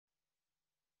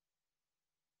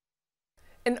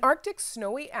An Arctic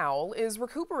snowy owl is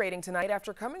recuperating tonight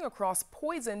after coming across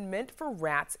poison meant for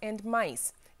rats and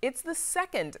mice. It's the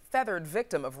second feathered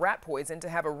victim of rat poison to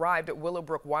have arrived at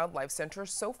Willowbrook Wildlife Center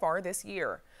so far this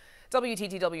year.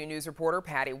 WTTW News reporter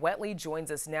Patty Wetli joins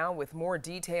us now with more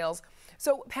details.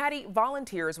 So, Patty,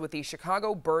 volunteers with the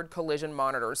Chicago Bird Collision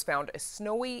Monitors found a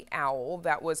snowy owl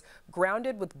that was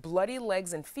grounded with bloody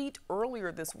legs and feet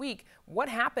earlier this week. What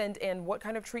happened and what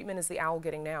kind of treatment is the owl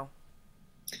getting now?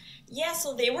 Yeah,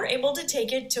 so they were able to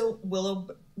take it to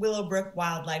Willowbrook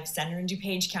Wildlife Center in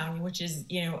DuPage County, which is,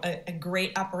 a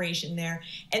great operation there.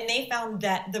 And they found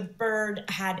that the bird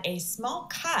had a small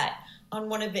cut on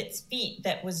one of its feet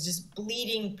that was just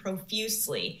bleeding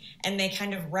profusely. And they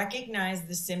kind of recognized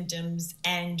the symptoms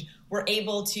and were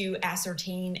able to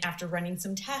ascertain after running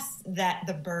some tests that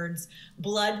the bird's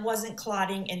blood wasn't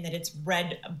clotting and that its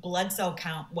red blood cell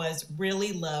count was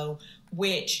really low,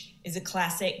 which is a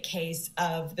classic case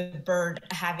of the bird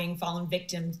having fallen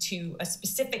victim to a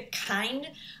specific kind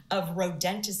of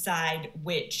rodenticide,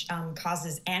 which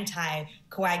causes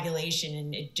anticoagulation,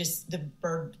 and the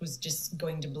bird was just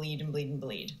going to bleed and bleed and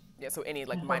bleed. Yeah, so any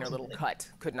minor little cut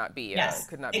could not be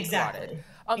exactly. clotted.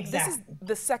 This is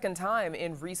the second time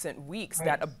in recent weeks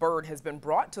that a bird has been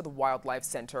brought to the Wildlife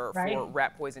Center for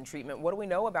rat poison treatment. What do we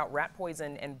know about rat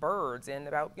poison and birds in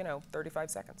about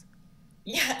 35 seconds?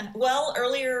 Yeah, well,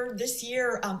 earlier this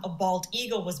year, a bald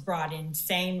eagle was brought in,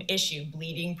 same issue,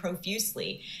 bleeding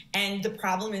profusely. And the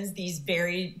problem is these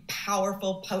very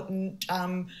powerful, potent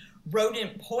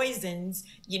rodent poisons,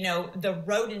 the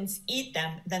rodents eat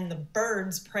them, then the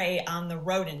birds prey on the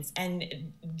rodents.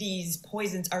 And these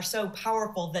poisons are so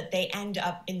powerful that they end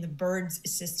up in the bird's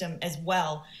system as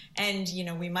well. And,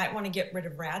 we might want to get rid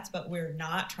of rats, but we're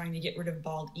not trying to get rid of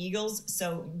bald eagles.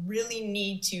 So really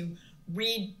need to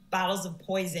read bottles of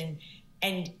poison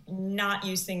and not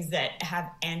use things that have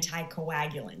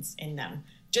anticoagulants in them,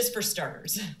 just for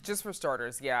starters. Just for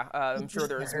starters, yeah. I'm sure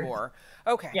there's more.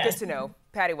 Okay, yes. Good to know.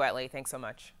 Patty Wetli, thanks so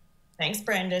much. Thanks,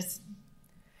 Brandis.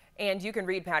 And you can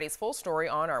read Patty's full story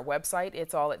on our website.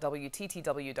 It's all at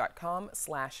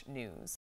WTTW.com/news.